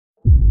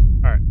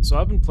So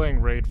I've been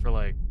playing Raid for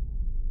like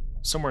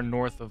somewhere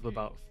north of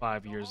about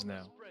 5 years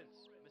now,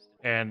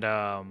 and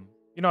I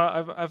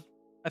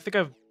think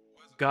I've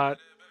got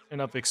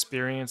enough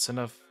experience,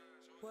 enough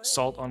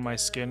salt on my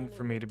skin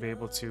for me to be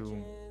able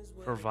to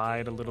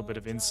provide a little bit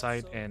of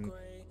insight and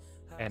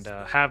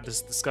have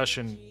this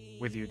discussion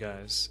with you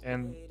guys.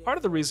 And part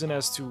of the reason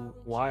as to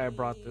why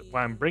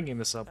I'm bringing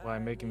this up, why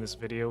I'm making this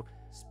video,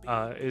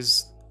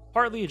 is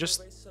partly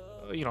just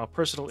a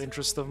personal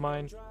interest of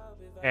mine,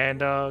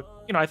 and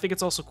I think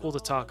it's also cool to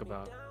talk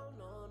about.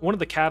 One of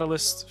the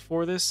catalysts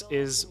for this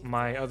is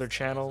my other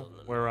channel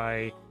where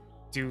I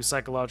do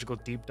psychological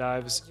deep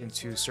dives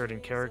into certain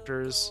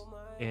characters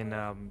in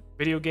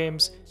video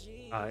games.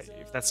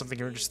 If that's something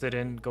you're interested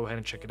in, go ahead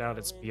and check it out.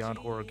 It's Beyond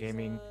Horror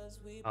Gaming.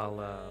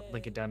 I'll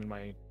link it down in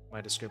my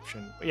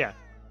description. But yeah,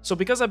 so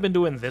because I've been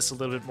doing this a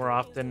little bit more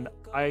often,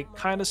 I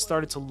kind of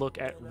started to look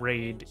at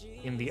Raid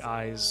in the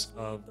eyes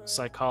of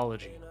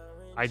psychology.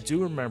 I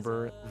do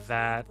remember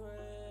that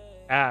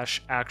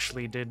Ash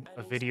actually did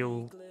a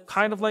video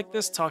kind of like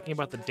this, talking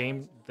about the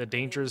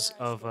dangers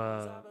of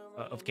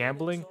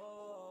gambling.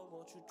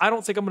 I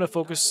don't think I'm going to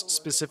focus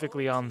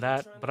specifically on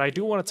that, but I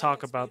do want to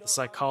talk about the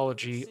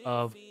psychology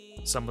of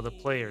some of the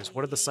players.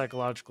 What are the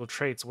psychological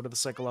traits? What are the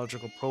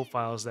psychological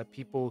profiles that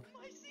people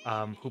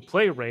who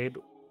play Raid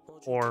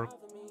or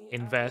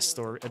invest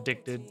or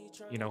addicted,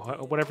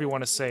 whatever you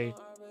want to say,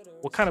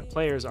 what kind of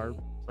players are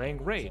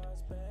playing Raid?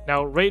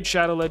 Now, Raid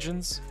Shadow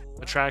Legends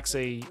attracts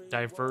a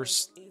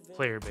diverse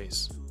player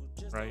base,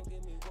 right?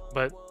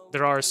 But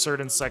there are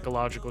certain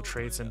psychological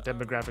traits and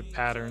demographic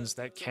patterns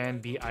that can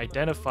be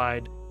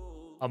identified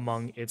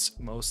among its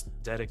most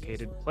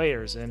dedicated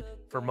players. And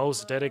for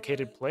most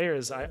dedicated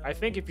players, I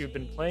think if you've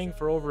been playing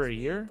for over a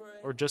year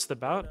or just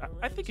about,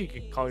 I think you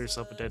could call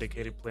yourself a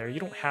dedicated player. You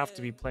don't have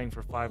to be playing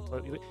for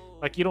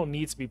like you don't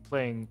need to be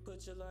playing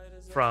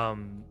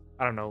from,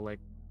 I don't know, like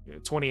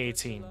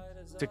 2018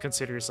 to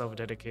consider yourself a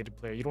dedicated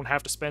player. You don't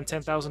have to spend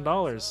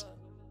 $10,000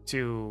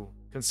 to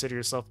consider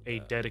yourself a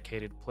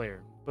dedicated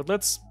player. But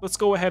let's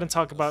go ahead and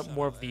talk about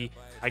more of the,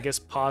 I guess,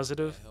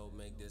 positive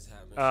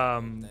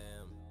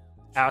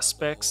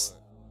aspects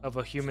of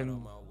a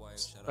human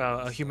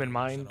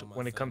mind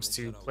when it comes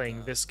to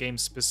playing this game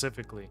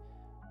specifically,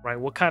 right?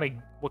 What kind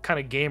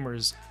of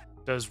gamers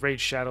does Raid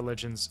Shadow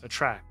Legends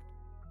attract?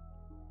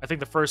 I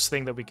think the first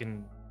thing that we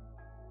can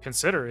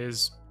consider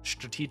is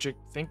strategic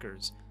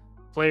thinkers.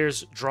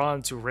 Players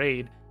drawn to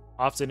Raid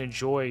often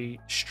enjoy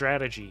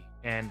strategy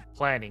and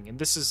planning, and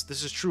this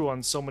is true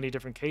on so many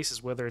different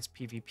cases, whether it's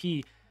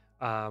PvP,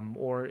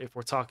 or if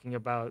we're talking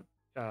about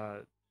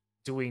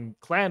doing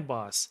clan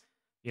boss,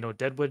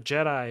 Deadwood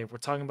Jedi. If we're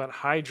talking about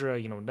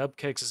Hydra,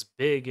 Nubkeks is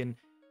big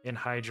in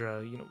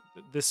Hydra.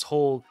 This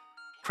whole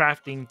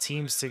crafting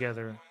teams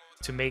together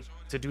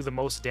to do the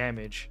most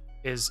damage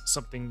is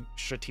something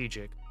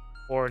strategic.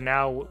 Or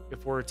now,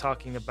 if we're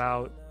talking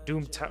about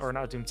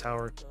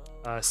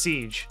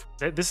Siege,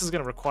 this is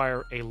going to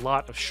require a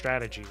lot of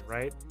strategy,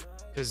 right?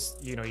 Because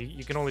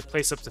you can only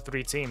place up to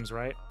 3 teams,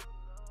 right?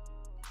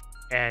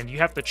 And you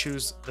have to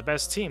choose the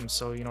best team.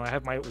 So I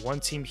have my one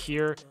team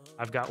here.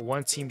 I've got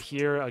one team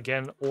here.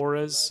 Again,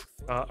 auras,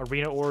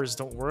 arena auras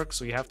don't work,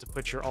 so you have to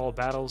put your all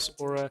battles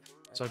aura.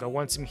 So I got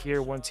one team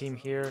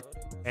here,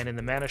 and in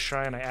the mana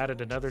shrine I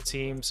added another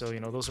team. So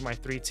those are my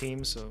 3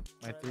 teams. So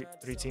my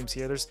three teams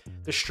here. There's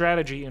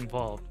strategy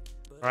involved,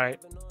 right?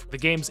 The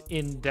game's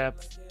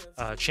in-depth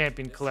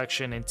champion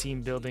collection and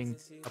team building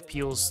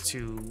appeals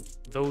to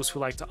those who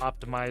like to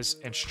optimize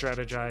and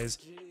strategize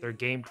their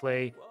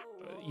gameplay.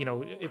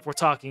 If we're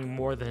talking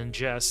more than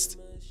just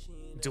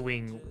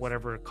doing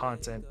whatever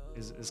content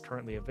is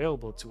currently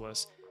available to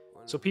us.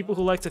 So people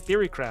who like to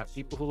theory craft,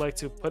 people who like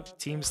to put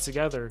teams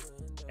together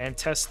and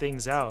test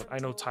things out. I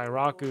know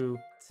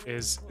Tyraku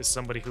is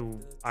somebody who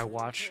I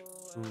watch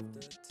who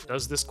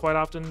does this quite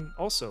often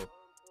also.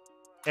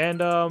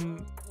 And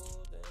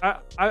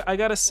I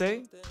gotta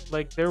say,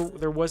 like,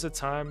 there was a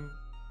time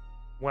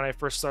when I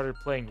first started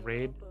playing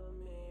Raid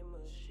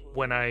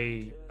when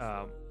I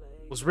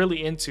was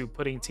really into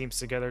putting teams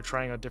together,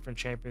 trying out different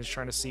champions,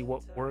 trying to see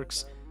what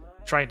works,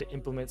 trying to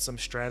implement some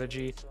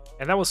strategy,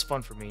 and that was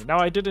fun for me. Now,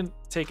 I didn't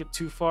take it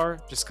too far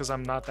just because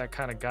I'm not that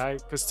kind of guy,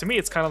 because to me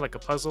it's kind of like a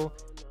puzzle.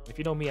 If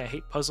you know me, I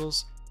hate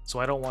puzzles, so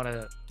I don't want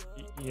to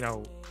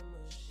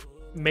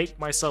make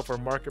myself or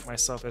market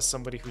myself as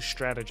somebody who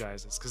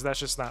strategizes, because that's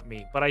just not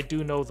me. But I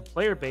do know the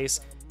player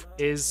base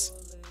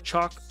is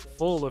chock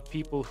full of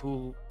people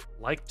who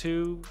like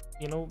to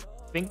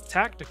think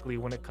tactically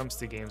when it comes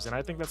to games, and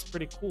I think that's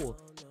pretty cool.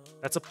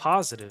 That's a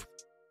positive,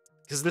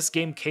 because this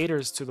game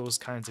caters to those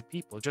kinds of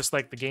people, just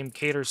like the game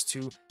caters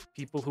to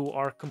people who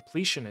are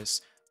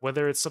completionists,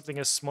 whether it's something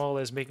as small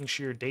as making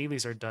sure your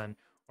dailies are done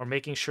or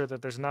making sure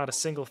that there's not a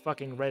single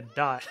fucking red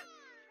dot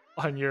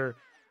on your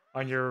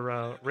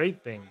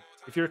raid thing.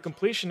 If you're a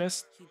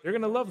completionist, you're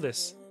gonna love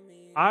this.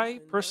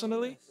 I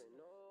personally,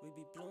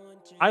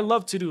 I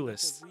love to-do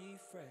lists.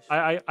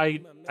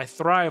 I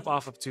thrive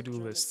off of to-do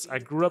lists. I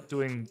grew up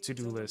doing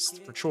to-do lists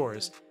for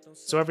chores.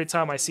 So every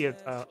time I see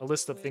a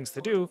list of things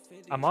to do,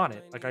 I'm on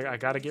it. Like I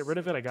got to get rid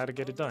of it. I got to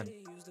get it done.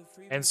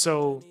 And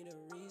so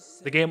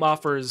the game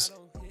offers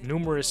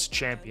numerous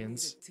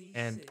champions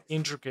and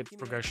intricate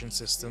progression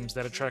systems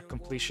that attract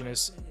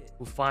completionists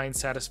who find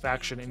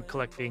satisfaction in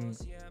collecting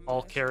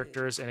all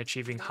characters and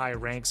achieving high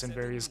ranks in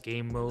various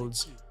game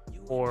modes,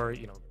 or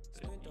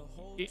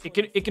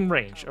it can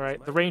range. All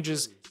right, the range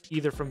is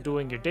either from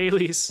doing your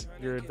dailies,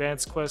 your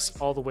advanced quests,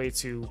 all the way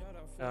to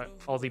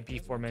all the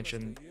before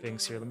mentioned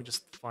things here. Let me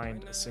just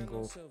find a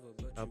single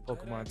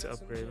Pokemon to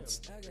upgrade.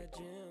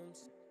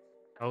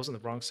 I was in the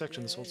wrong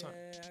section this whole time.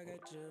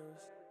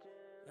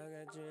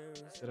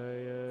 Did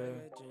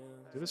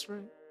I do this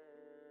right?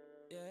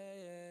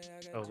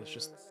 Oh, let's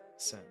just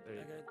send. There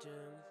you go.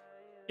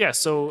 Yeah,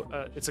 so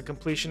it's a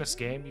completionist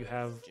game. You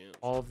have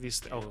all of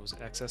these. Oh, it was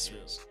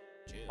accessories.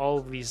 All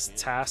of these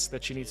tasks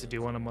that you need to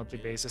do on a monthly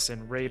basis,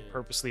 and Raid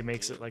purposely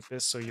makes it like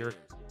this, so you're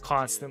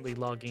constantly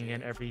logging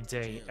in every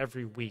day,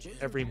 every week,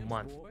 every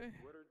month,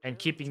 and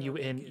keeping you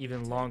in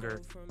even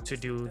longer to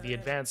do the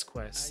advanced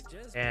quests,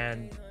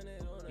 and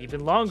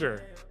even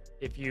longer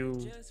if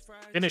you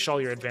finish all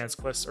your advanced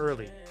quests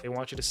early. They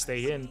want you to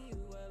stay in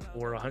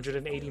for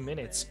 180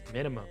 minutes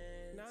minimum.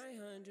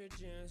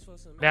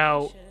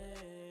 Now,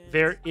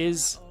 there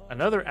is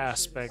another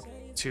aspect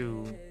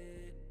to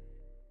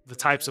the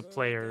types of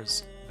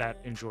players that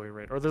enjoy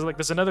Raid, or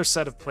there's another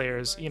set of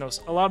players.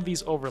 A lot of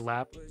these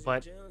overlap,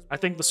 but I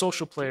think the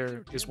social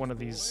player is one of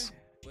these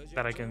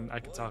that I can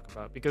talk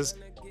about, because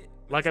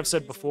like I've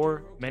said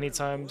before many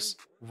times,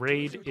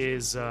 Raid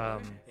is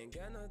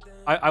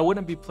I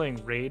wouldn't be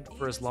playing Raid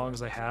for as long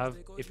as I have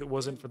if it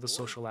wasn't for the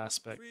social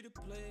aspect.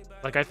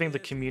 Like, I think the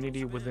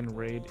community within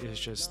Raid is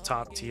just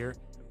top tier.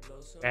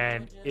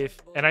 And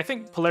I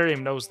think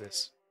Polarium knows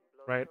this,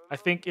 right? I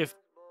think if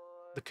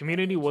the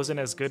community wasn't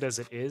as good as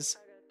it is,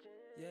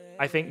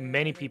 I think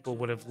many people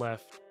would have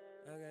left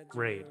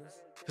Raid.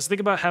 Because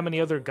think about how many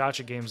other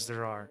gacha games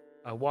there are.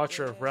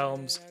 Watcher of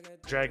Realms,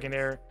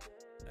 Dragonair,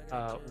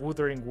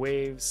 Wuthering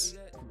Waves,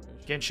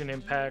 Genshin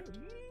Impact.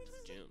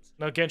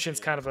 No,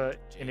 Genshin's kind of an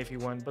iffy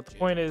one, but the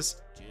point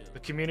is, the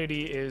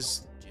community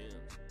is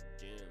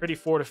pretty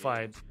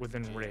fortified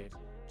within Raid.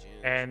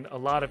 And a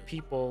lot of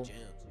people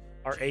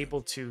are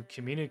able to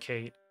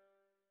communicate,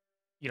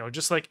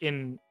 just like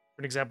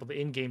for example, the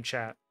in-game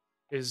chat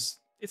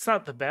it's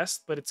not the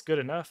best, but it's good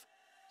enough.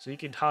 So you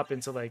can hop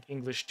into like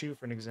English 2,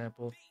 for an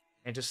example,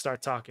 and just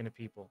start talking to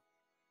people.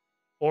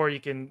 Or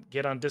you can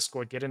get on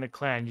Discord, get in a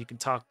clan. You can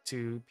talk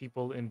to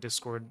people in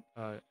Discord,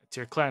 to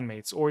your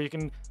clanmates. Or you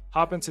can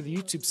hop into the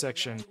YouTube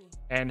section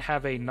and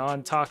have a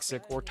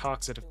non-toxic or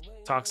toxic,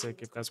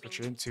 if that's what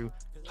you're into,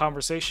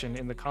 conversation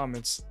in the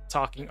comments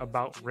talking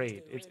about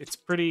Raid. It's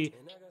pretty,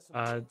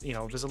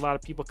 there's a lot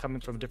of people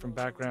coming from different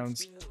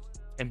backgrounds,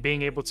 and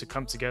being able to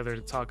come together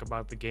to talk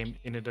about the game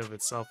in and of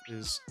itself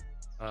is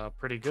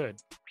pretty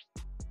good.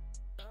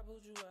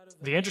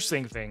 The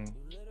interesting thing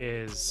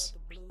is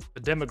the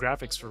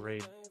demographics for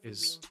Raid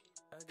is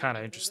kind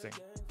of interesting.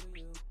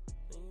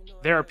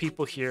 There are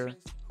people here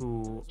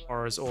who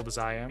are as old as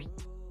I am,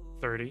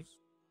 30,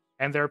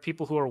 and there are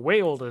people who are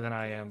way older than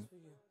I am,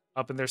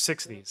 up in their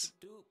 60s.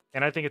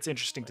 And I think it's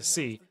interesting to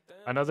see.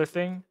 Another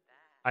thing,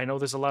 I know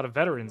there's a lot of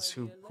veterans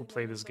who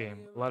play this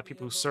game, a lot of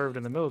people who served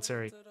in the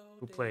military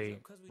who play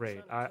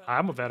Raid.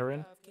 I'm a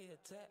veteran.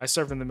 I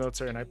served in the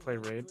military and I play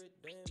Raid,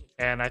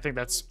 and I think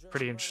that's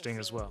pretty interesting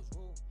as well.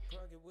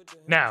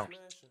 Now,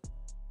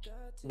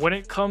 when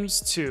it comes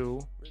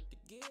to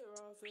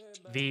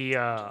the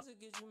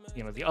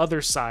the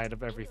other side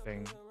of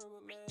everything,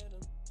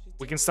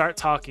 we can start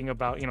talking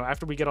about,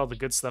 after we get all the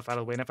good stuff out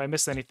of the way. And if I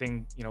missed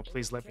anything,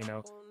 please let me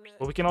know.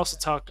 But we can also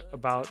talk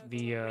about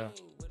the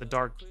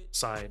dark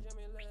side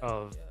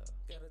of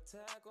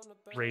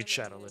Raid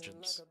Shadow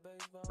Legends,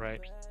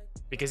 right?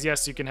 Because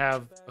yes, you can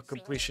have a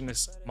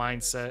completionist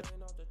mindset,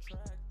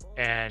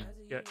 and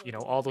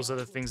all those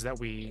other things that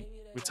we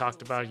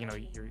talked about,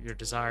 your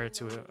desire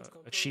to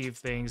achieve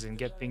things and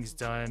get things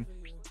done.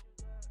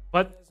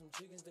 But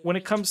when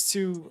it comes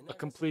to a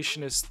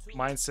completionist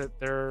mindset,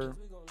 there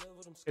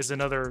is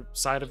another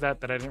side of that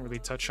I didn't really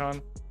touch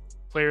on.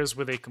 Players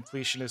with a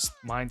completionist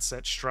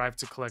mindset strive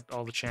to collect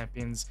all the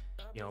champions,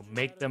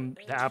 make them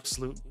the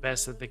absolute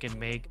best that they can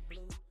make,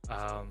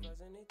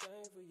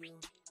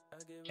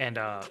 and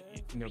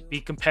be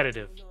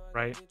competitive,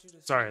 right?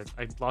 Sorry,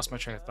 I lost my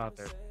train of thought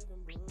there.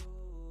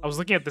 I was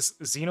looking at this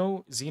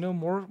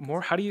Xeno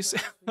more. How do you say?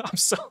 I'm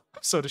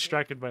so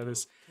distracted by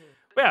this.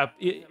 But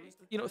yeah,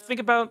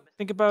 think about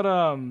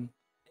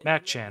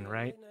Mac-Chan,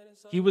 right?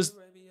 He was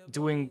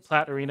doing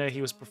Plat Arena.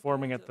 He was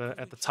performing at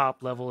the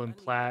top level in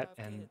Plat,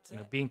 and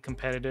being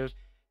competitive.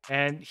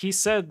 And he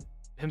said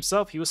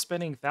himself he was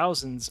spending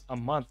thousands a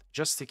month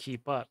just to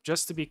keep up,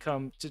 just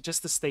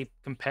to stay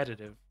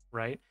competitive,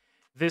 right?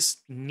 This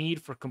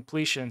need for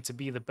completion, to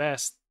be the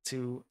best,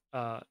 to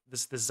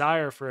this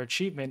desire for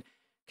achievement,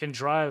 can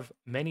drive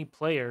many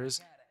players,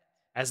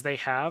 as they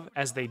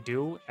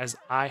do, as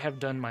I have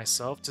done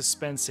myself, to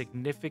spend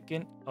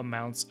significant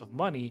amounts of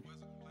money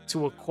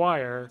to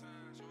acquire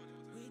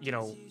you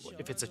know,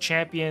 if it's a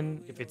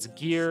champion, if it's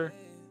gear,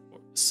 or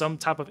some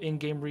type of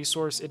in-game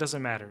resource, it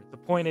doesn't matter. The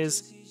point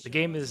is, the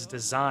game is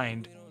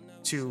designed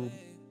to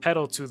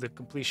pedal to the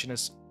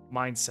completionist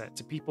mindset,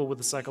 to people with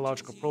a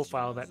psychological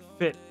profile that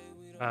fit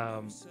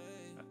um,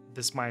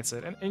 this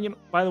mindset. And you know,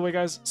 by the way,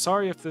 guys,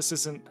 sorry if this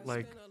isn't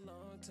like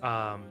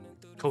um,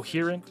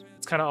 coherent.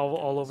 It's kind of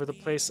all over the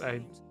place.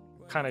 I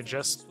kind of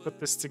just put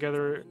this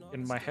together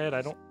in my head.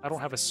 I don't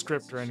have a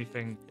script or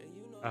anything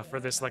for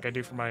this like I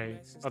do for my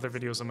other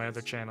videos on my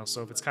other channel.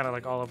 So if it's kind of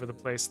like all over the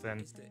place,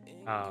 then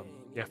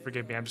yeah,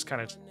 forgive me. I'm just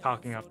kind of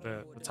talking off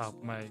the top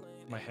of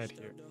my head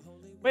here.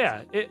 But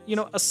yeah, you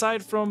know,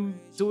 aside from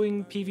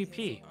doing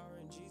PvP,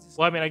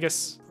 well, I mean, I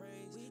guess,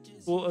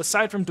 well,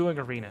 aside from doing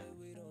arena,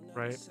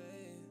 right?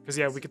 Because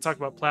yeah, we could talk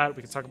about plat,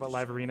 we could talk about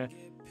live arena,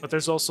 but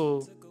there's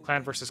also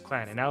clan versus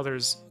clan, and now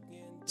there's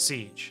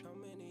siege,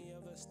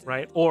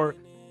 right? Or,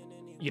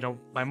 you know,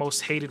 my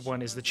most hated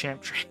one is the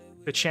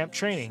the champ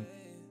training,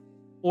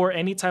 or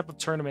any type of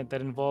tournament that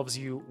involves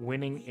you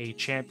winning a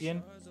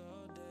champion.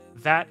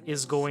 That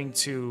is going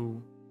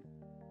to,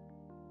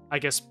 I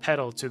guess,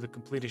 pedal to the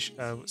completion,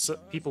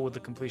 people with the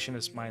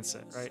completionist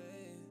mindset, right?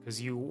 Because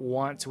you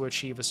want to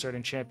achieve a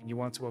certain champion, you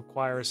want to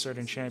acquire a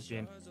certain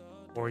champion,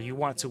 or you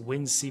want to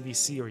win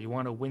CVC, or you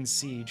want to win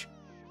Siege.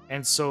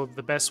 And so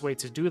the best way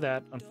to do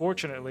that,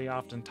 unfortunately,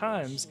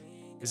 oftentimes,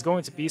 is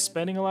going to be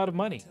spending a lot of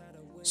money.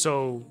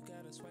 So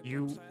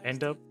you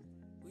end up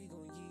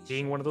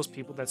being one of those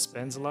people that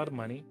spends a lot of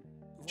money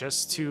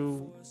just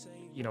to,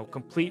 you know,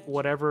 complete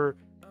whatever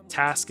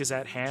task is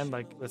at hand.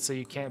 Like, let's say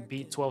you can't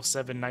beat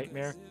 12-7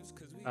 Nightmare.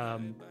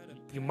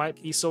 You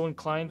might be so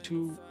inclined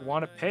to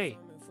want to pay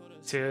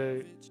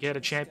to get a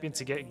champion,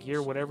 to get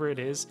gear, whatever it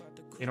is,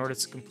 in order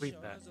to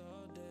complete that.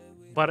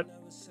 But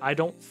I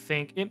don't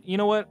think, you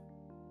know what?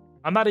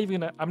 I'm not even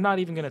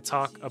gonna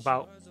talk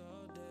about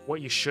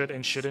what you should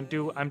and shouldn't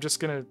do. I'm just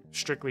gonna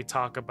strictly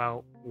talk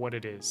about what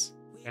it is,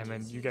 and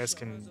then you guys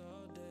can,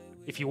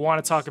 if you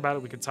want to talk about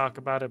it, we can talk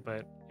about it.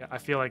 But yeah, I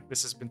feel like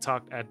this has been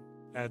talked ad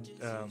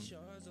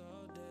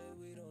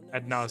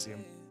nauseum.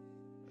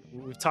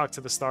 We've talked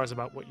to the stars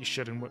about what you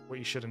should and what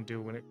you shouldn't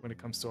do when it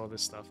comes to all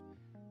this stuff.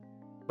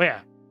 But yeah,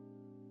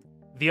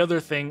 the other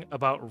thing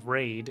about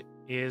Raid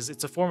is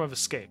it's a form of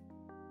escape.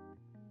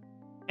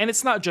 And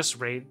it's not just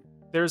Raid.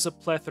 There's a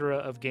plethora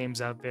of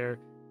games out there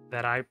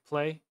that I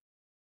play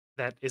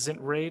that isn't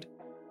Raid.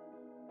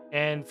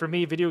 And for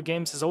me, video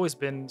games has always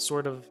been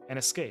sort of an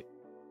escape.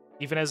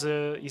 Even as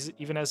a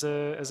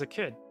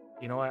kid,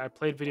 you know, I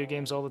played video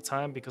games all the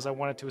time because I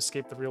wanted to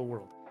escape the real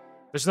world.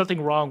 There's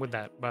nothing wrong with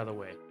that, by the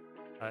way.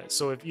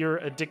 So if you're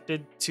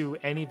addicted to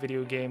any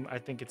video game, I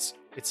think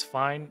it's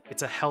fine.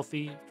 It's a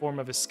healthy form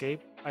of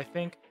escape, I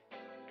think.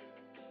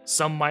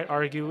 Some might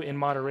argue in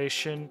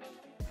moderation.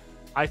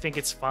 I think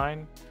it's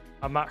fine.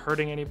 I'm not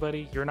hurting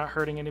anybody. You're not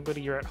hurting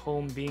anybody. You're at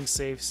home being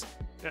safe.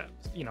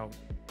 You know,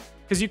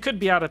 because you could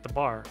be out at the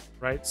bar,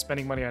 right?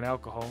 Spending money on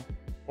alcohol.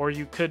 Or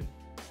you could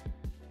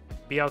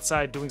be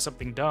outside doing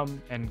something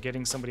dumb and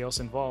getting somebody else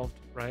involved,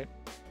 right?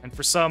 And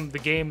for some, the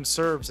game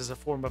serves as a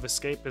form of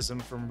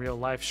escapism from real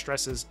life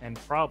stresses and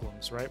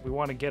problems, right? We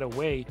want to get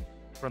away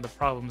from the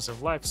problems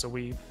of life, so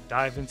we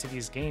dive into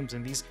these games,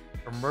 and these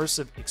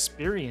immersive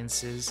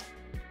experiences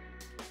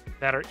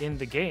that are in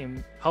the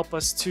game help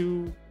us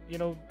to, you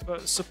know,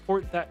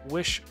 support that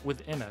wish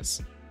within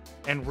us.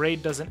 And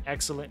Raid does an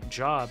excellent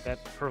job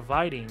at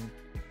providing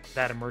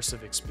that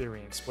immersive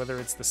experience, whether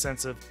it's the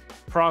sense of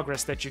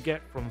progress that you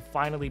get from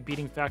finally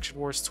beating Faction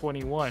Wars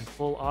 21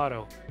 full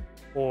auto,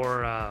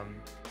 or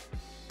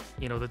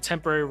you know, the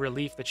temporary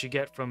relief that you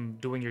get from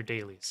doing your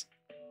dailies.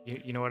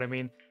 You know what I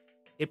mean?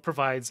 It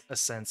provides a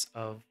sense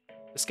of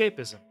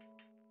escapism.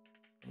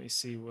 Let me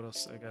see what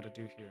else I gotta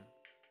do here.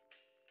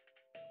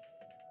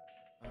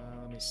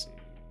 Let me see.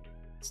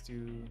 Let's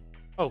do...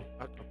 Oh,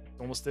 I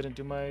almost didn't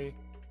do my...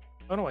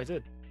 Oh no, I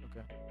did.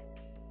 Okay.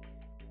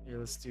 Here,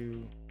 let's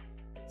do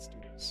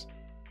this.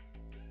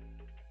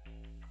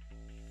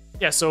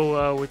 Yeah,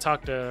 so we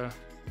talked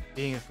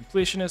being a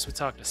completionist, we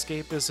talked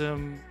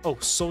escapism. Oh,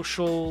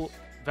 social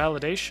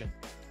validation,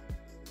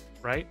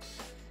 right?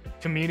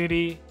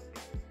 Community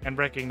and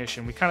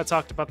recognition. We kind of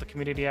talked about the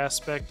community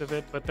aspect of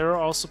it, but there are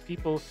also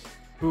people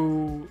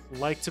who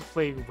like to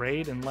play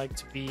Raid and like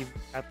to be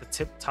at the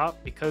tip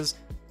top because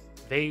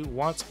they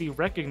want to be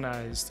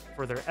recognized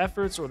for their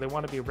efforts, or they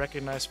want to be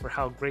recognized for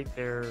how great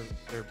their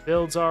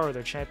builds are or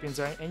their champions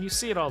are. And you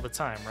see it all the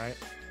time, right?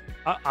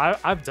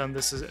 I've done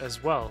this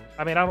as well.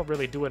 I mean, I don't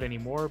really do it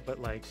anymore,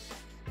 but like,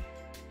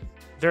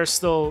 there's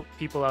still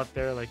people out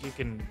there, like, you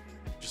can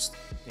just,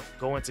 you know,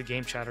 go into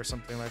game chat or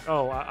something like,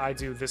 oh, I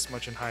do this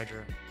much in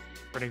Hydra,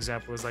 for an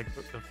example, is like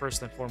the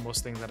first and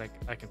foremost thing that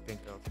I can think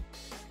of.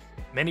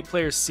 Many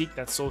players seek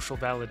that social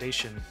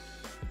validation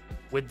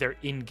with their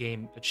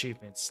in-game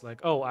achievements.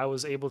 Like, oh, I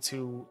was able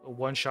to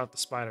one-shot the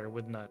spider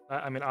with nut.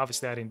 I mean,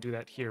 obviously I didn't do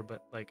that here,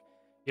 but like,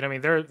 you know what I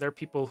mean? There are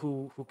people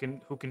who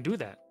can do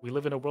that. We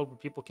live in a world where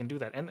people can do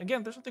that. And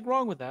again, there's nothing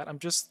wrong with that. I'm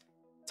just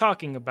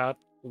talking about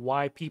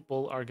why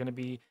people are going to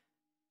be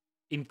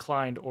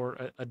inclined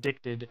or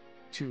addicted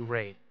to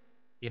Raid.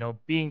 You know,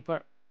 being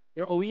part.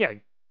 Oh yeah,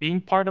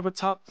 being part of a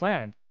top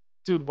clan,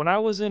 dude. When I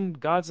was in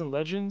Gods and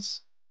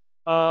Legends,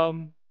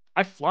 um,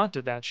 I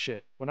flaunted that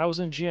shit. When I was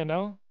in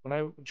GNL, when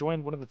I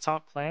joined one of the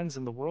top clans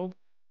in the world,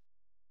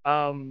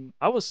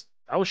 I was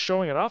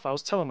showing it off. I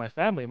was telling my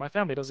family. My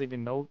family doesn't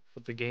even know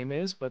what the game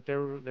is, but they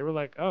were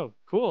like, "Oh,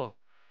 cool."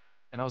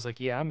 And I was like,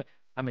 "Yeah,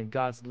 I'm in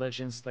Gods and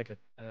Legends, like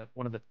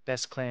one of the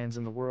best clans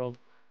in the world,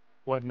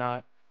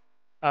 whatnot."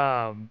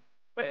 Um,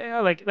 but yeah,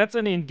 like that's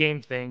an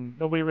in-game thing.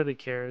 Nobody really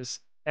cares.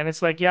 And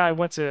it's like, yeah, I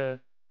went to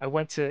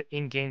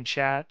in-game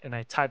chat and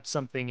I typed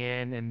something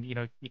in, and you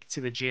can see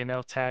the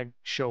GNL tag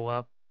show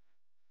up,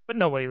 but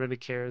nobody really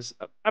cares.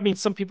 I mean,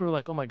 some people are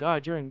like, "Oh my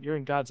God, you're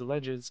in Gods of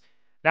Legends."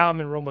 Now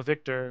I'm in Roma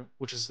Victor,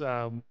 which is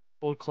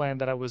old clan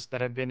that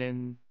I've been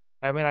in.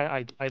 I mean,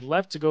 I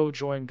left to go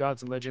join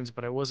Gods and Legends,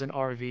 but I was in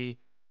RV,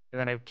 and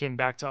then I came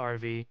back to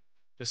RV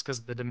just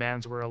because the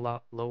demands were a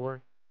lot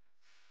lower.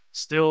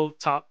 Still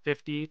top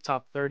 50,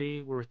 top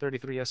 30. We were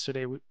 33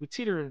 yesterday. We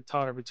teeter and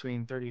totter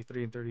between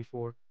 33 and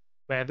 34.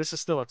 Man, this is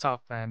still a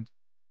top clan.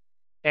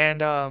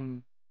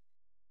 And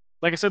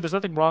like I said, there's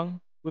nothing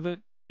wrong with it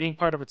being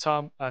part of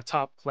a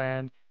top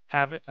clan.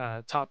 Have it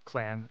top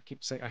clan. I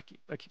keep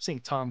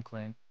saying Tom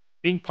clan.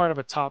 Being part of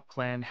a top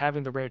clan,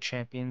 having the rare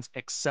champions,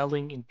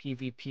 excelling in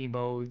PvP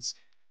modes,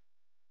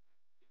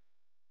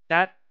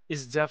 that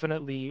is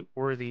definitely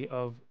worthy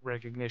of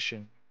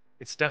recognition.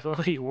 It's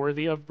definitely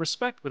worthy of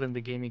respect within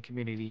the gaming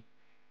community,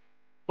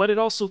 but it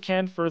also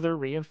can further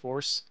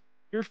reinforce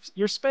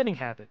your spending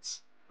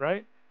habits,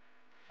 right?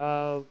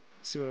 Let's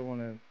see what I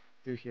want to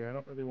do here. I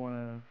don't really want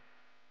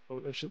to.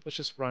 Oh, let's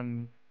just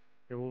run.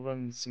 Here, we'll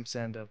run some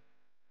sand up.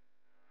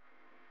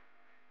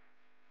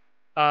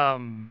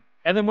 And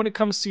then when it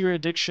comes to your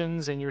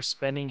addictions and your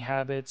spending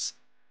habits,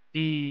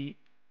 the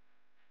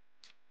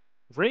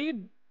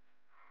raid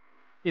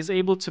is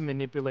able to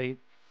manipulate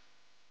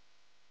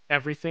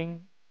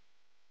everything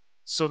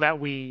so that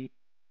we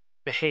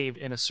behave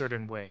in a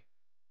certain way.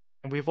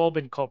 And we've all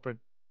been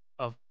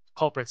of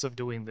culprits of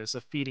doing this,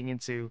 of feeding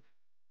into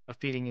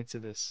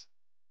this,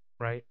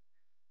 right?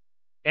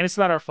 And it's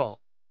not our fault.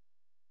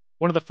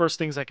 One of the first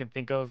things I can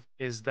think of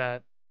is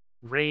that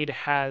raid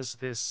has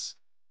this,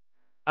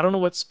 I don't know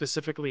what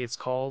specifically it's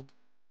called,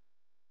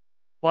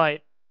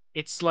 but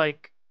it's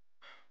like,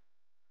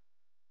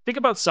 think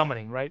about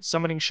summoning, right?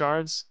 Summoning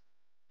shards.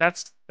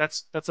 That's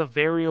a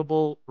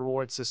variable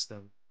reward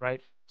system,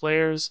 right?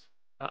 Players,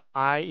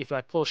 if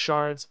I pull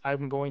shards,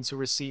 I'm going to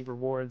receive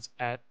rewards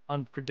at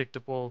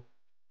unpredictable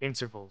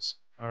intervals.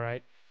 All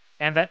right,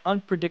 and that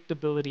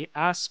unpredictability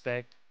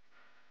aspect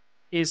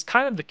is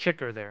kind of the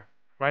kicker there,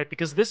 right?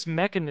 Because this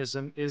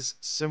mechanism is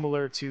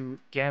similar to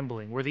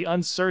gambling, where the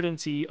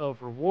uncertainty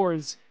of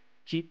rewards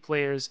keep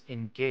players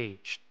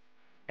engaged,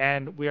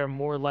 and we are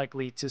more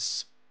likely to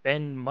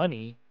spend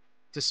money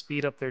to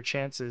speed up their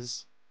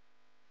chances,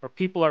 or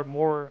people are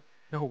more.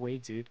 No way,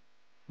 dude.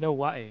 No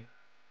way.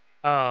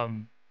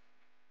 Um,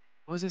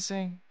 what was I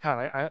saying?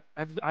 God,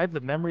 I have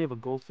the memory of a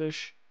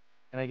goldfish,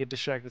 and I get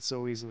distracted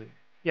so easily.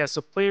 Yeah.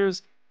 So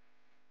players.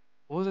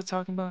 What was I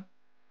talking about?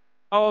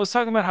 Oh, I was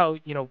talking about how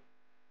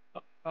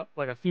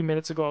like a few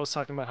minutes ago, I was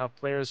talking about how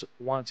players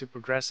want to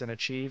progress and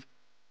achieve,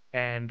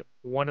 and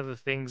one of the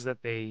things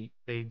that they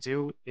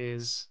do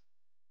is,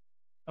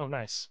 oh,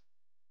 nice.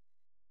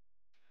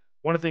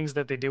 One of the things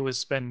that they do is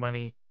spend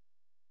money,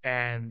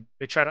 and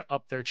they try to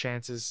up their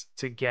chances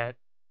to get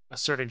a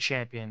certain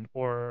champion,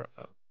 or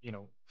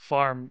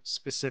farm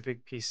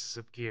specific pieces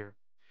of gear.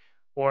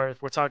 Or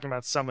if we're talking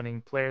about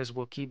summoning, players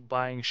will keep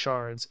buying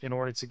shards in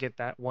order to get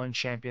that one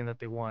champion that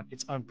they want.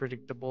 It's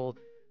unpredictable,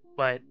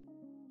 but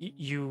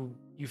you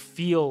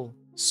feel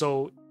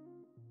so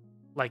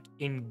like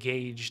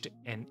engaged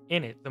and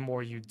in it the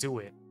more you do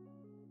it.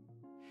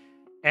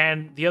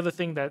 And the other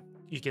thing that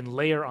you can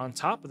layer on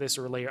top of this,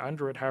 or layer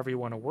under it, however you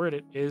want to word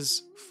it,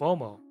 is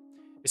FOMO,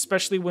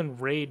 especially when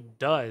raid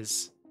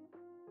does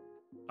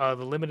the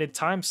limited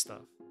time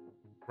stuff,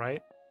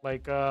 right?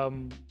 Like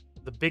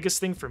the biggest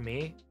thing for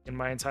me in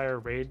my entire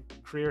raid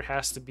career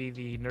has to be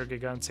the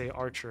Nergigante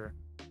Archer.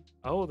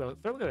 Oh, look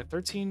at that,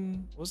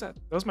 13. What was that?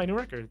 That was my new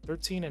record,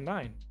 13 and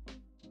 9.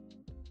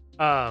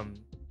 Um,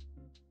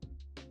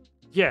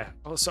 yeah.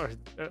 Oh, sorry.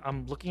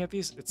 I'm looking at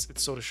these. It's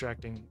so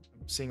distracting.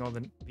 I'm seeing all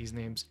these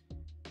names.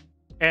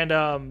 And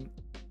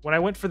when I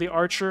went for the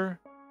Archer,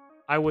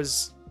 I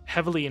was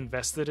heavily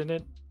invested in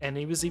it, and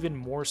it was even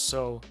more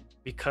so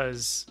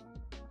because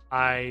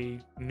I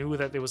knew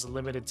that there was a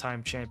limited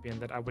time champion,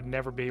 that I would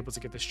never be able to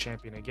get this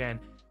champion again.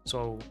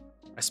 So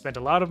I spent a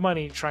lot of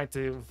money trying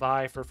to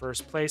vie for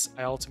first place.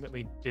 I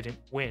ultimately didn't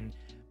win,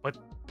 but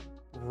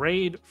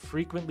Raid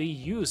frequently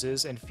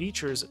uses and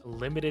features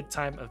limited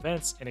time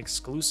events and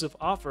exclusive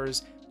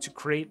offers to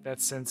create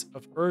that sense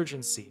of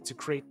urgency, to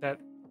create that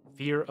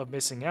fear of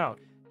missing out,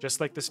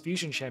 just like this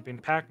fusion champion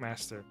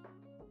Packmaster.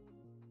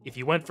 If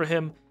you went for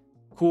him,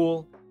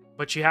 cool,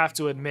 but you have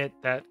to admit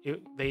that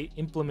they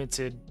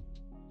implemented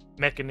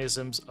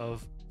mechanisms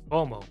of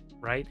FOMO,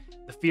 right?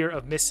 The fear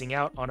of missing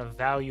out on a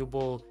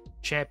valuable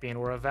champion,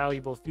 or a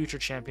valuable future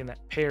champion that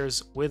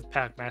pairs with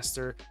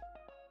Packmaster,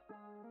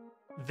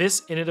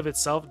 this in and of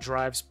itself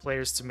drives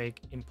players to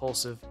make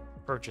impulsive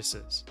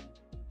purchases,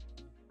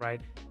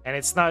 right? And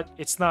it's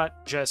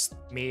not just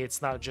me,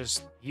 it's not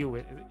just you.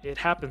 It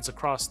happens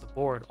across the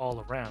board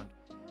all around.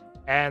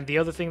 And the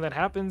other thing that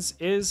happens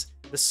is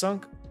the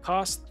sunk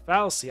cost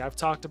fallacy. I've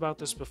talked about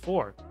this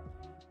before.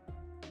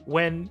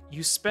 When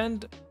you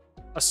spend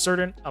a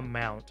certain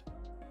amount,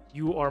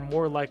 you are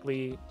more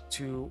likely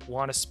to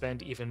want to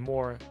spend even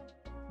more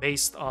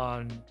based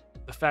on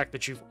the fact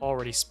that you've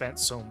already spent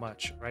so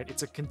much, right?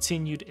 It's a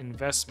continued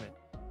investment.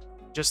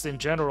 Just in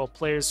general,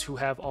 players who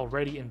have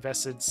already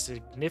invested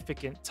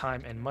significant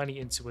time and money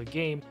into a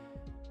game,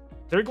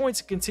 they're going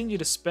to continue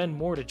to spend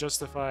more to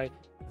justify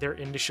their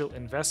initial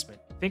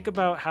investment. Think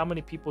about how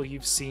many people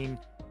you've seen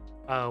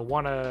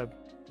want to,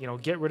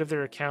 get rid of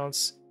their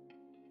accounts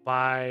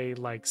by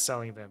like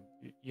selling them.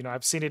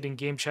 I've seen it in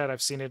game chat.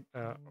 I've seen it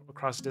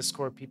across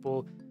Discord.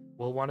 People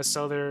will want to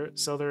sell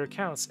their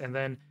accounts, and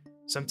then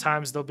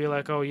sometimes they'll be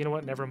like, "Oh, you know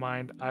what? Never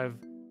mind. I've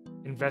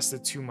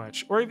invested too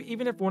much." Or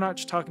even if we're not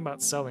just talking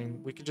about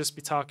selling, we could just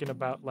be talking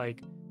about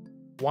like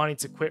wanting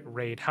to quit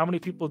raid. How many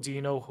people do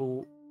you know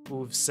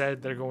who've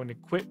said they're going to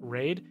quit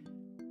raid?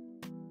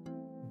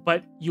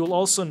 But you'll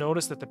also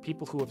notice that the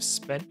people who have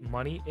spent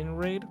money in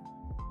raid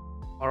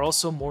are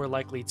also more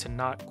likely to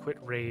not quit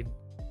raid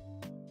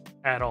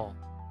at all.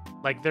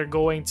 Like they're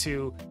going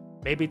to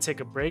maybe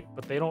take a break,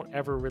 but they don't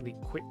ever really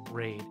quit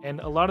raid. And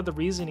a lot of the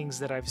reasonings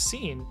that I've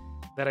seen,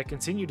 that I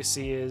continue to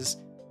see, is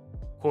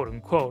quote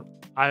unquote,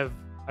 I've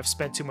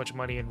spent too much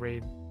money in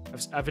raid.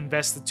 I've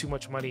invested too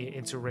much money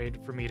into raid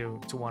for me to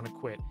want to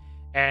quit.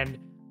 And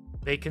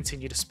they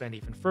continue to spend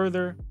even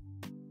further,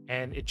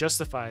 and it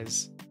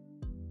justifies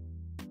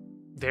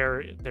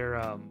their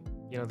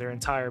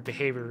entire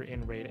behavior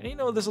in raid. And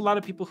there's a lot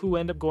of people who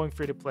end up going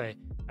free to play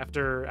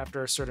after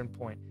a certain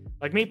point.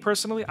 Like me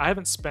personally, I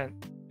haven't spent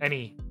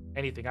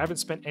anything. I haven't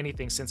spent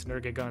anything since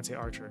𝑑𝒔𝒚𝒄𝒂𝒍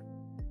Archer.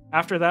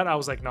 After that, I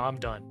was like, no, I'm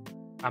done.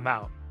 I'm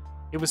out.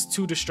 It was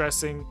too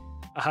distressing.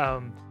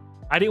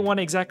 I didn't want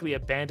to exactly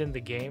abandon the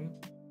game,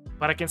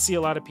 but I can see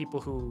a lot of people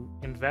who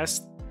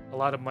invest a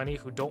lot of money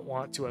who don't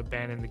want to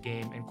abandon the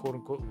game and quote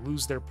unquote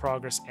lose their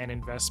progress and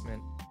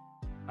investment.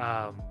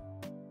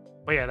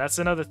 But yeah, that's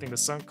another thing, the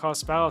sunk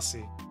cost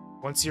fallacy.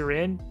 Once you're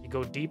in, you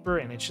go deeper,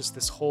 and it's just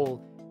this hole.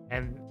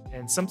 And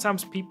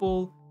sometimes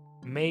people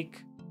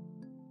make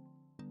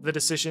the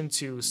decision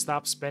to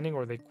stop spending,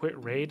 or they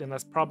quit raid, and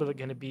that's probably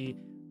going to be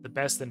the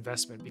best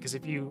investment. Because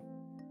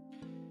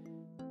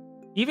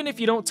even if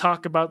you don't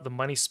talk about the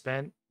money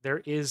spent,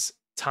 there is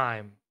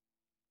time,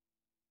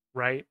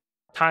 right?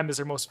 Time is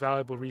our most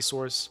valuable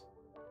resource.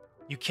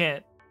 You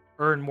can't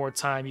earn more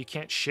time. You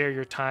can't share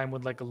your time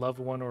with like a loved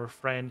one or a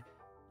friend.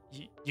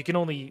 You can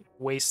only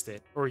waste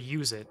it or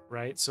use it,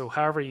 right? So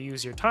however you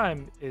use your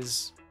time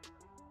is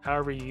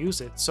however you use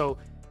it. So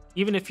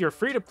even if you're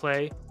free to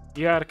play,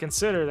 you got to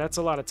consider that's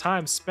a lot of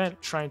time spent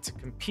trying to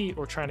compete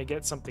or trying to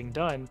get something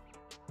done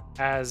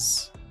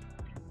as,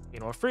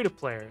 a free to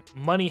player.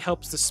 Money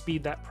helps to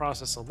speed that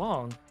process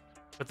along,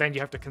 but then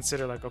you have to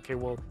consider like, okay,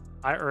 well,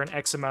 I earn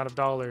X amount of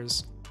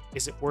dollars.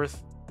 Is it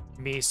worth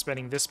me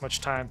spending this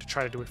much time to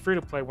try to do it free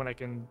to play when I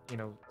can,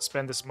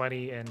 spend this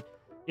money? And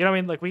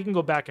like we can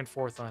go back and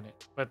forth on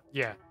it, but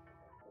yeah.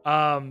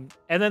 And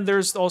then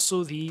there's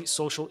also the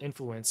social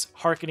influence,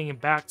 harkening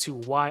back to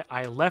why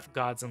I left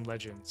Gods and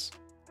Legends,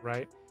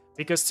 right?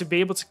 Because to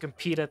be able to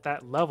compete at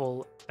that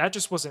level, that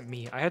just wasn't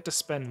me. I had to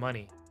spend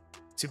money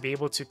to be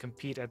able to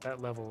compete at that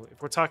level.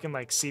 If we're talking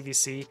like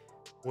CVC,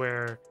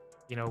 where,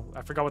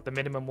 I forgot what the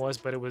minimum was,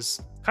 but it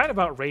was kind of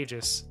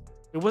outrageous.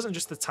 It wasn't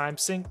just the time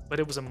sink, but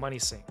it was a money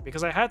sink,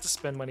 because I had to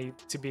spend money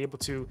to be able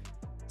to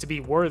be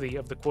worthy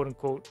of the quote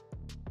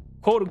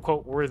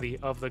unquote worthy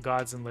of the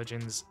Gods and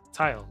Legends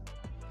title.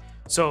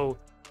 So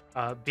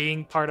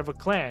being part of a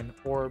clan,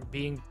 or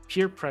being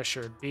peer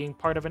pressured, being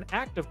part of an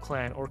active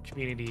clan or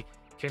community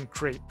can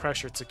create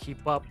pressure to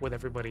keep up with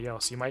everybody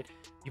else. You might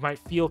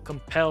feel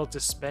compelled to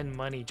spend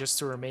money just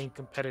to remain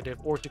competitive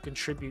or to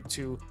contribute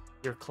to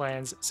your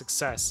clan's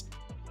success.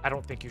 I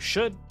don't think you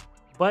should,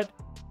 but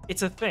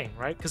it's a thing,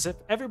 right? Because if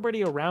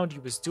everybody around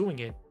you is doing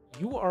it,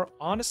 you are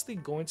honestly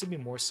going to be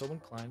more so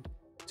inclined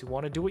to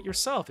want to do it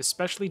yourself,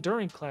 especially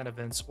during clan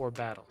events or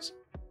battles.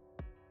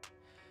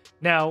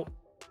 Now,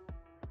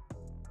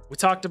 we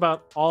talked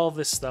about all of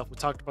this stuff. We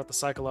talked about the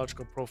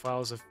psychological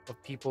profiles of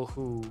people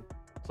who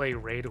play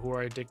raid, who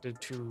are addicted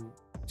to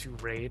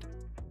raid.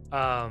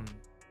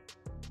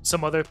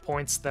 Some other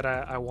points that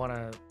I want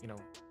to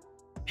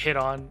hit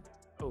on.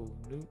 Oh,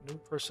 new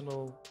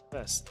personal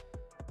best.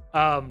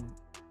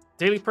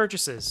 Daily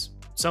purchases.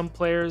 Some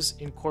players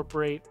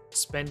incorporate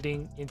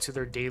spending into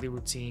their daily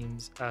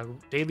routines,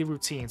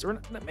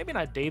 or maybe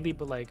not daily,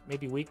 but like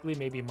maybe weekly,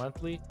 maybe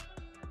monthly.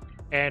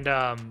 And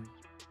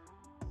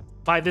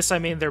by this I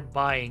mean they're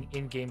buying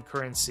in-game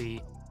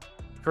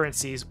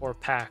currencies or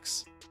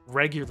packs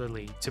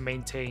regularly to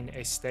maintain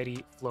a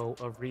steady flow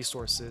of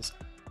resources.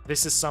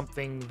 This is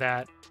something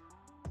that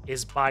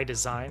is by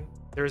design.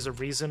 There is a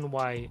reason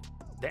why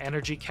the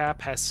energy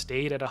cap has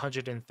stayed at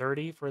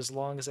 130 for as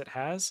long as it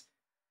has.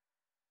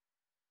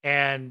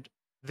 And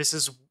this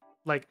is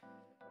like,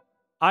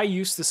 I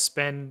used to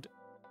spend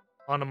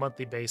on a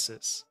monthly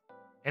basis,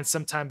 and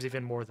sometimes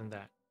even more than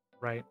that,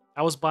 right?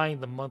 I was buying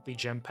the monthly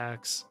gem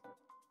packs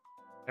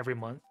every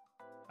month.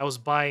 I was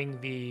buying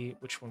the,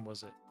 which one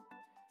was it?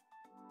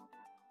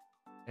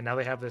 And now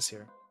they have this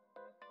here.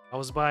 I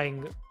was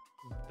buying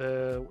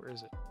the, where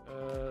is it?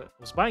 I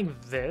was buying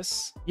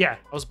this. Yeah,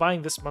 I was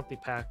buying this monthly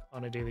pack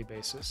on a daily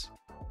basis.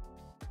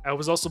 I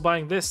was also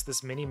buying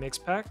this mini mix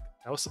pack.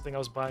 That was something I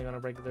was buying on a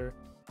regular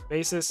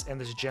basis, and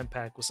this gem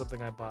pack was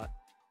something I bought.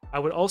 I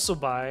would also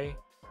buy,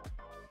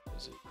 what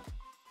is it?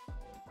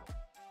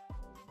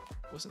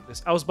 Wasn't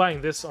this? I was buying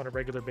this on a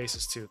regular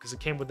basis too, because it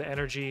came with the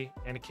energy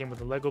and it came with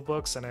the Lego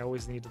books, and I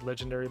always needed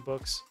legendary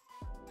books.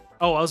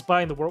 Oh, I was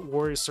buying the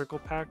Warrior Circle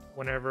pack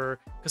whenever,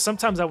 because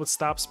sometimes I would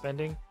stop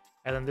spending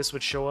and then this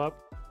would show up.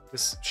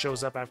 This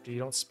shows up after you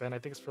don't spend. I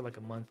think it's for like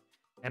a month,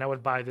 and I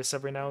would buy this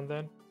every now and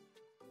then.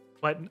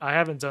 But I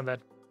haven't done that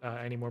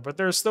anymore. But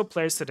there are still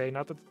players today.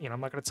 Not that, you know,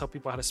 I'm not going to tell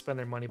people how to spend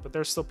their money, but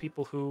there's still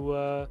people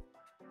who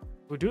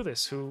do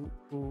this, who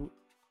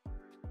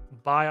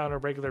buy on a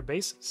regular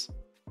basis.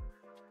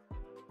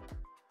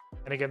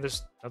 And again,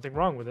 there's nothing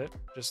wrong with it.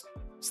 Just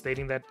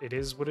stating that it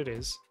is what it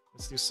is.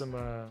 Let's do some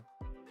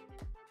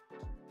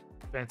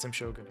Phantom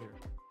Shogun here.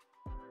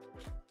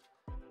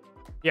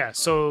 Yeah,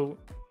 so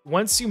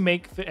once you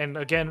make and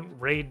again,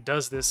 Raid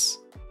does this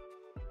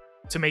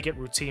to make it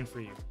routine for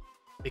you.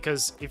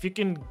 Because if you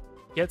can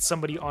get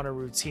somebody on a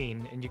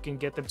routine and you can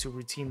get them to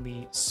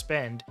routinely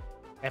spend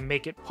and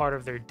make it part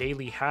of their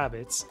daily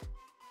habits,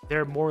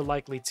 they're more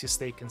likely to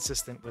stay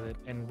consistent with it.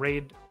 And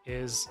Raid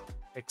is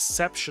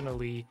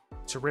exceptionally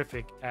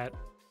terrific at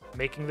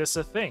making this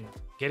a thing.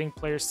 Getting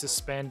players to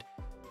spend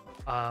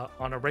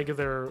on a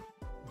regular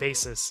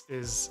basis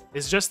is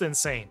just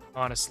insane,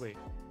 honestly.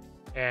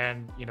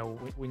 And you know,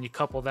 when you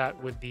couple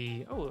that with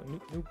the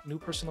new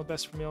personal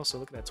best for me also,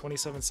 look at that,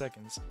 27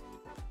 seconds.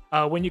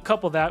 When you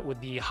couple that with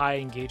the high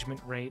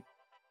engagement rate,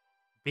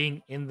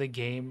 being in the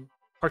game,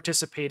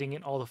 participating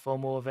in all the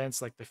FOMO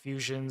events like the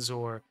fusions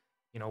or,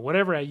 you know,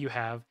 whatever you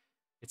have,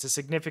 it's a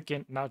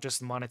significant, not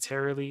just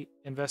monetarily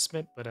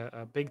investment, but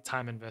a big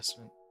time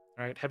investment,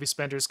 right? Heavy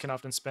spenders can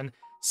often spend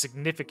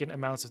significant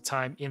amounts of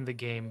time in the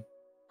game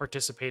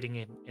participating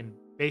in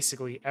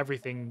basically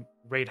everything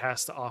Raid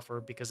has to offer,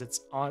 because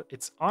it's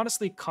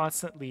honestly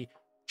constantly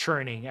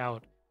churning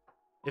out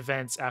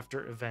events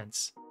after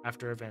events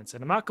after events.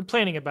 And I'm not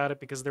complaining about it,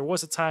 because there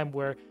was a time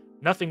where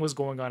nothing was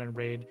going on in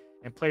Raid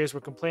and players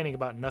were complaining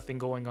about nothing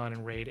going on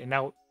in Raid, and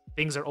now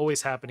things are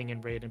always happening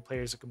in Raid and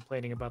players are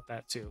complaining about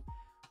that too.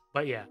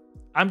 But yeah,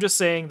 I'm just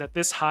saying that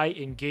this high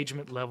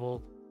engagement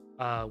level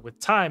with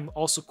time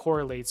also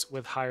correlates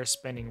with higher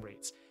spending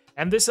rates.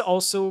 And this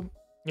also,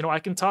 you know, I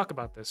can talk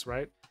about this,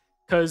 right?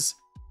 Because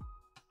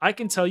I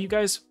can tell you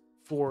guys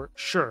for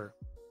sure,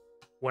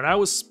 when I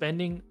was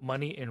spending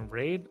money in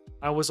Raid,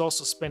 I was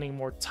also spending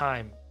more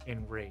time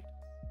in Raid.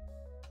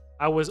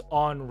 I was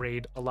on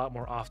Raid a lot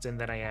more often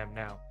than I am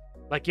now.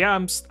 Like, yeah,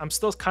 I'm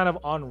still kind of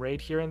on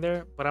Raid here and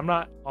there, but I'm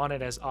not on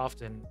it as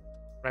often,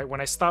 right? When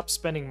I stopped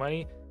spending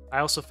money, I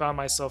also found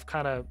myself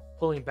kind of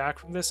pulling back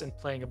from this and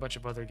playing a bunch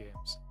of other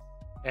games.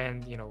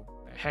 And, you know,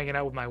 hanging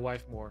out with my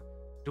wife more,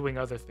 doing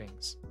other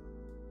things.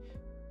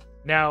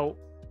 Now,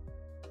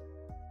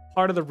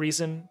 part of the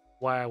reason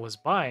why I was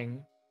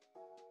buying,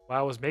 why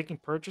I was making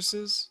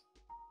purchases,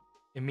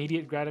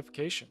 immediate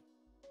gratification,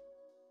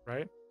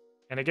 right?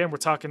 And again, we're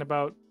talking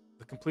about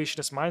the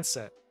completionist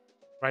mindset,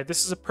 right?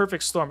 This is a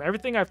perfect storm.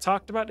 Everything I've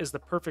talked about is the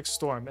perfect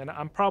storm, and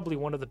I'm probably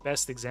one of the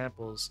best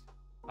examples.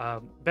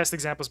 Best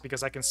examples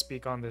because I can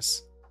speak on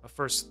this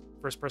first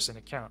person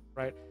account,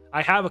 right?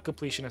 I have a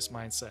completionist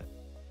mindset,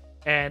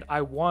 and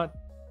I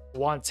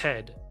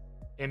wanted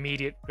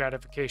immediate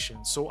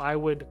gratification. So I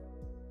would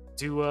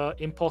do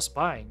impulse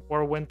buying,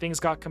 or when things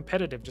got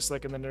competitive, just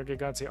like in the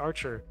Nergigante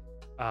Archer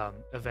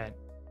event,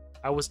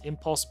 I was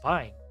impulse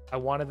buying. I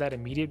wanted that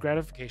immediate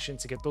gratification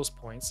to get those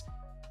points,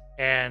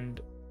 and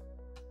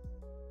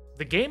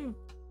the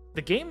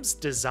game's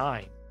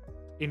design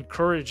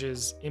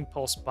encourages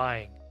impulse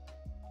buying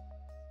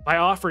by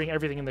offering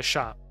everything in the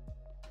shop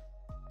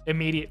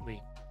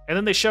immediately, and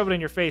then they shove it in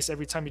your face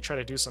every time you try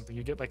to do something.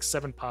 You get like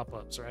 7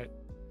 pop-ups, right?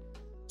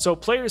 So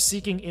players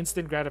seeking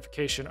instant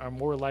gratification are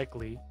more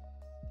likely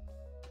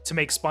to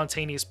make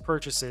spontaneous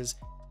purchases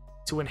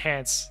to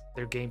enhance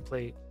their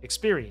gameplay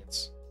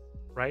experience,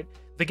 right?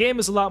 The game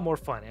is a lot more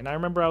fun. And I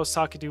remember I was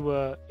talking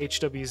to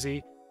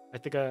HWZ. I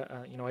think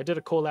I did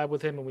a collab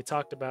with him and we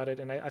talked about it.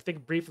 And I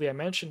think briefly I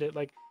mentioned it.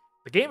 Like,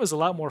 the game is a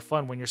lot more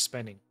fun when you're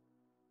spending.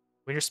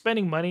 When you're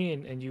spending money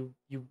and you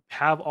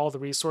have all the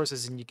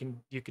resources and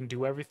you can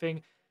do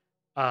everything,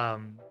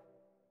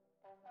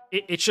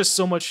 it's just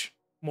so much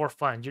more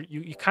fun.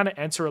 You kind of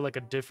enter like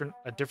a different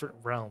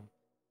realm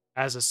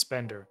as a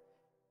spender,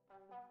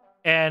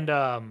 and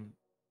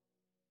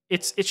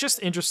it's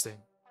just interesting.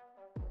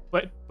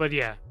 But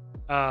yeah,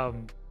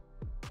 I'm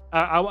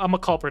a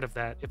culprit of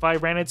that. If I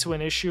ran into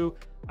an issue,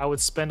 I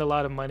would spend a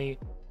lot of money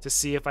to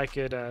see if I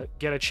could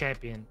get a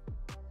champion,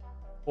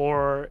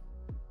 or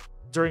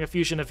during a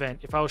fusion event,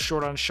 if I was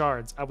short on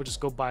shards, I would just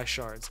go buy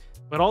shards.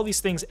 But all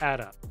these things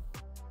add up,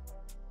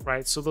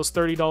 right? So those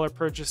 $30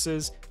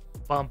 purchases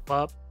bump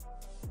up,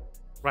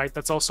 right?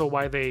 That's also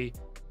why they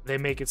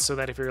make it so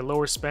that if you're a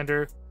lower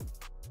spender,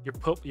 you're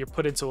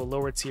put into a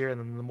lower tier, and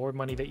then the more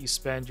money that you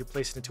spend, you're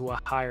placed into a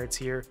higher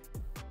tier.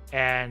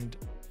 And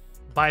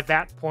by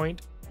that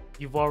point,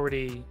 you've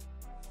already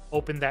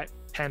opened that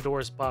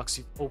Pandora's box.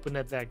 You've opened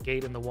at that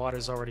gate, and the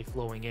water's already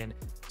flowing in.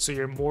 So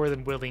you're more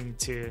than willing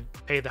to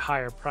pay the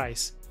higher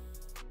price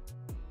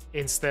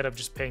instead of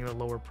just paying the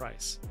lower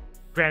price.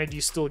 Granted,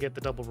 you still get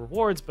the double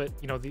rewards, but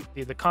you know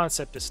the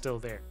concept is still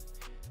there.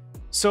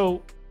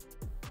 So,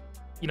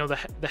 you know,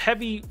 the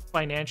heavy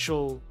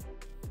financial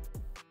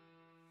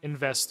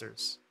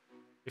investors,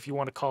 if you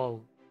want to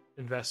call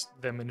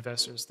them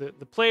investors, the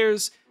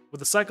players with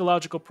the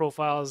psychological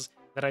profiles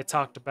that I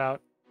talked about,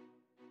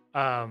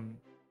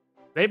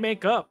 they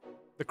make up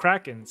the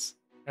Krakens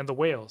and the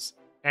whales,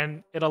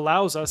 and it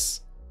allows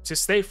us to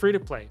stay free to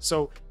play.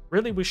 So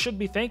really, we should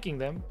be thanking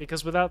them,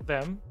 because without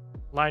them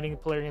lining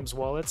Plarium's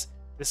wallets,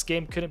 this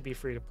game couldn't be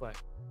free to play,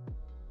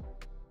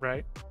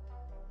 right?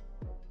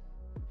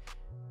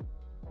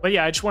 But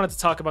yeah, I just wanted to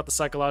talk about the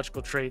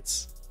psychological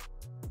traits,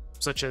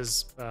 such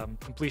as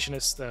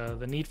completionist,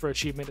 the need for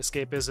achievement,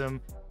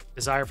 escapism,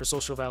 desire for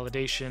social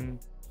validation.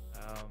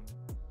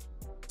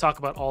 Talk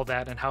about all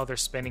that and how their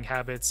spending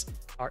habits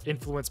are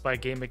influenced by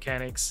game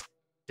mechanics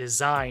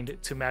designed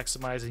to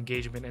maximize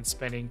engagement and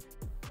spending.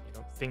 You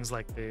know, things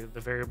like the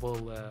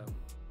variable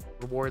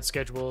reward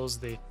schedules,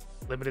 the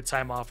limited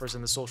time offers,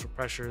 and the social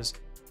pressures.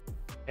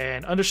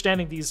 And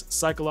understanding these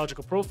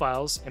psychological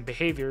profiles and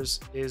behaviors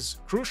is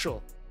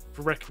crucial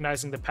for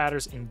recognizing the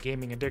patterns in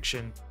gaming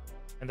addiction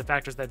and the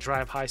factors that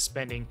drive high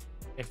spending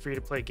in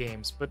free-to-play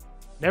games. But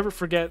never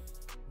forget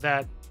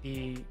that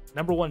the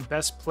 #1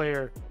 best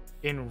player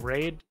in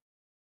Raid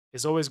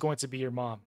is always going to be your mom.